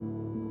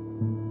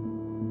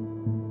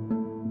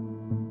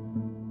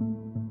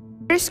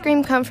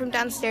scream come from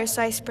downstairs,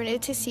 so I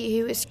sprinted to see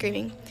who was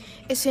screaming.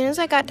 As soon as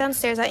I got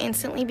downstairs, I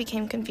instantly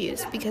became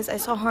confused because I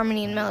saw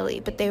Harmony and Melody,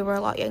 but they were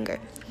a lot younger,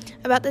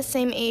 about the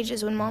same age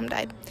as when Mom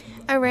died.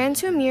 I ran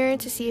to a mirror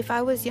to see if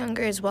I was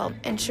younger as well,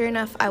 and sure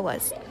enough, I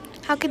was.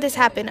 How could this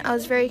happen? I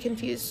was very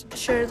confused.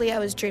 Surely I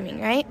was dreaming,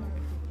 right?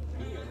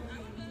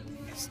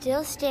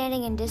 Still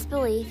standing in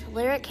disbelief,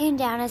 Lyric came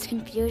down as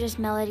confused as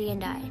Melody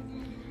and I.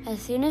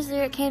 As soon as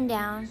Lyric came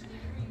down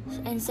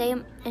and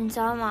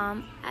saw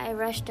Mom, I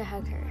rushed to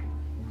hug her.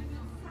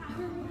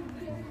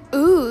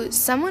 Ooh,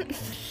 someone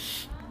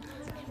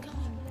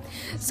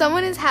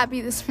is happy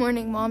this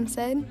morning, Mom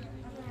said.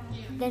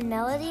 Then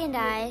Melody and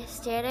I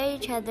stared at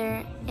each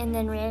other and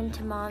then ran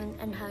to Mom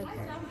and hugged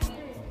her.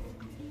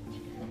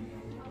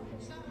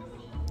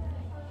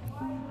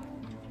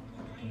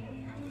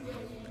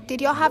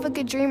 Did y'all have a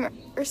good dream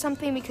or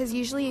something? Because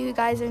usually you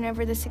guys are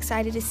never this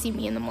excited to see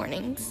me in the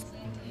mornings.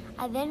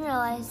 I then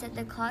realized that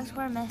the clocks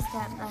were messed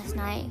up last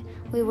night.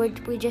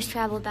 We just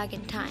traveled back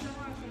in time.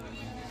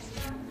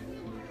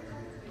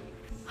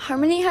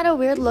 Harmony had a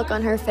weird look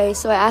on her face,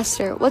 so I asked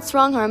her, "What's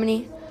wrong,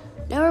 Harmony?"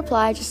 No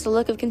reply, just a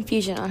look of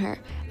confusion on her.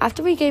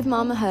 After we gave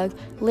Mom a hug,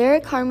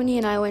 Lyric, Harmony,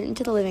 and I went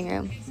into the living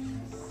room.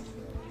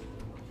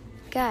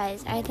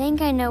 Guys, I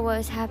think I know what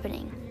was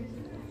happening.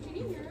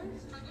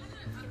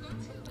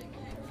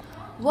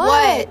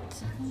 What?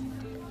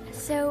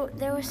 So,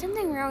 there was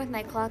something wrong with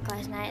my clock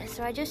last night,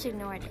 so I just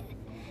ignored it.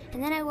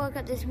 And then I woke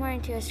up this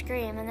morning to a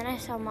scream, and then I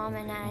saw Mom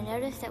and I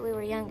noticed that we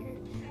were younger.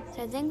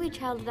 So I think we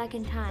traveled back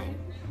in time,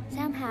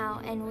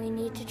 somehow, and we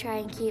need to try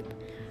and keep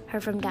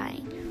her from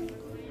dying.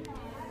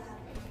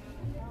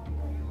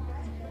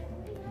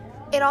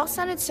 It all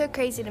sounded so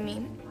crazy to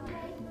me.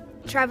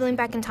 Traveling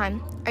back in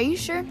time. Are you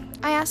sure?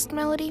 I asked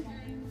Melody.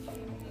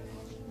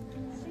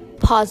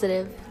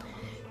 Positive.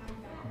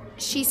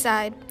 She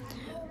sighed.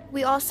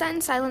 We all sat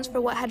in silence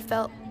for what had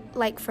felt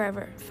like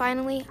forever.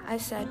 Finally, I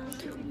said,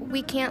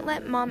 "We can't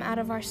let Mom out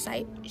of our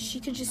sight. She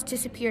could just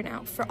disappear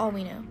now, for all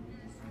we know."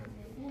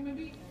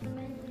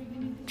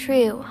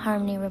 True,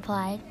 Harmony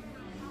replied.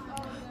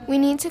 We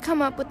need to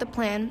come up with a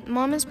plan.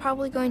 Mom is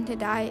probably going to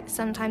die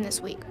sometime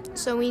this week,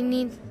 so we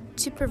need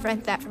to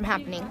prevent that from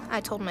happening, I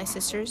told my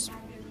sisters.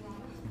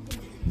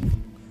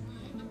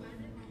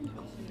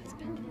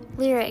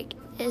 Lyric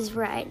is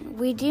right.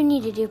 We do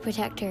need to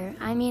protect her.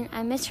 I mean,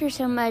 I miss her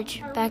so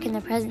much back in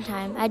the present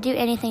time. I'd do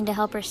anything to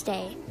help her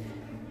stay.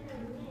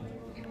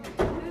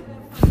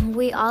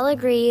 We all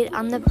agreed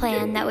on the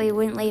plan that we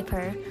wouldn't leave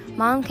her.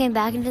 Mom came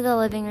back into the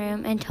living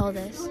room and told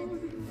us.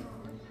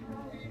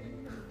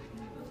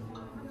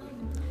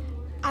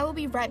 I will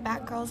be right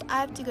back, girls.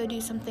 I have to go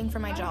do something for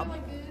my job.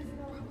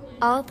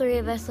 All three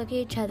of us looked at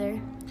each other.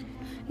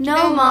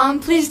 No, Mom,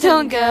 please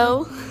don't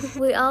go.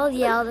 We all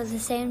yelled at the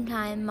same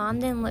time. Mom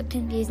then looked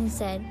confused and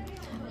said,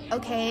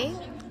 "Okay,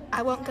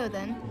 I won't go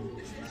then."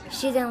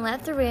 She then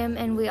left the room,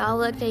 and we all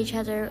looked at each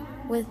other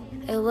with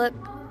a look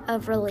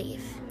of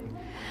relief.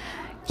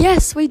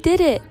 Yes, we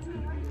did it,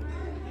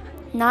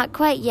 Not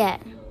quite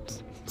yet.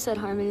 said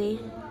Harmony.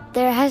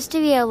 There has to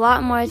be a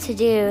lot more to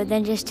do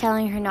than just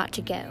telling her not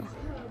to go.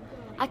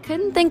 I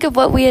couldn't think of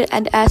what we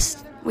had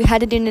asked. We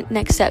had to do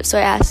next step, so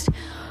I asked,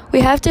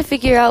 "We have to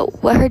figure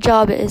out what her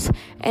job is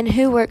and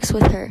who works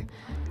with her."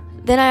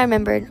 Then I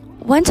remembered,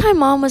 one time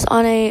Mom was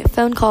on a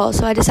phone call,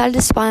 so I decided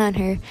to spy on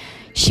her.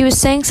 She was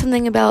saying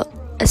something about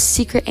a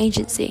secret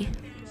agency.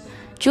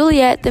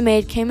 Juliet, the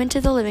maid, came into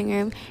the living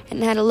room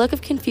and had a look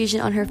of confusion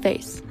on her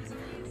face.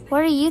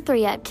 What are you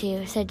three up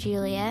to? Said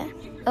Juliet.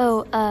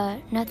 Oh,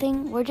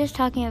 nothing. We're just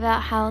talking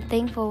about how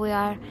thankful we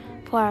are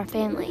for our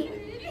family.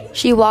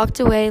 She walked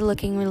away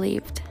looking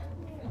relieved.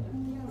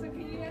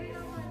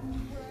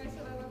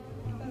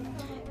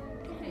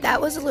 That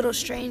was a little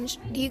strange.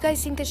 Do you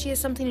guys think that she has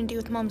something to do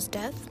with Mom's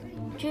death?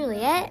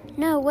 Juliet?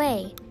 No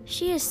way.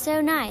 She is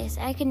so nice.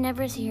 I could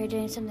never see her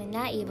doing something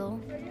that evil.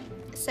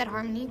 Said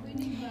Harmony.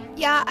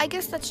 Yeah, I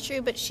guess that's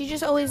true, but she's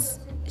just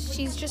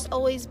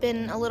always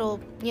been a little,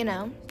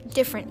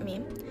 different to me.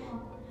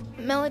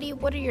 Melody,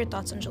 what are your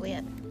thoughts on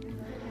Juliet?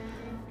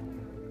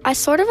 I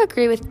sort of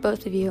agree with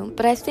both of you,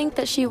 but I think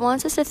that she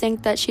wants us to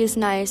think that she is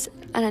nice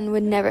and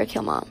would never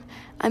kill Mom.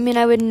 I mean,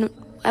 I wouldn't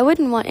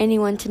want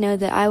anyone to know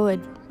that I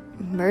would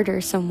murder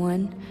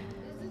someone.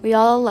 We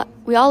all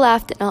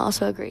laughed and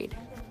also agreed.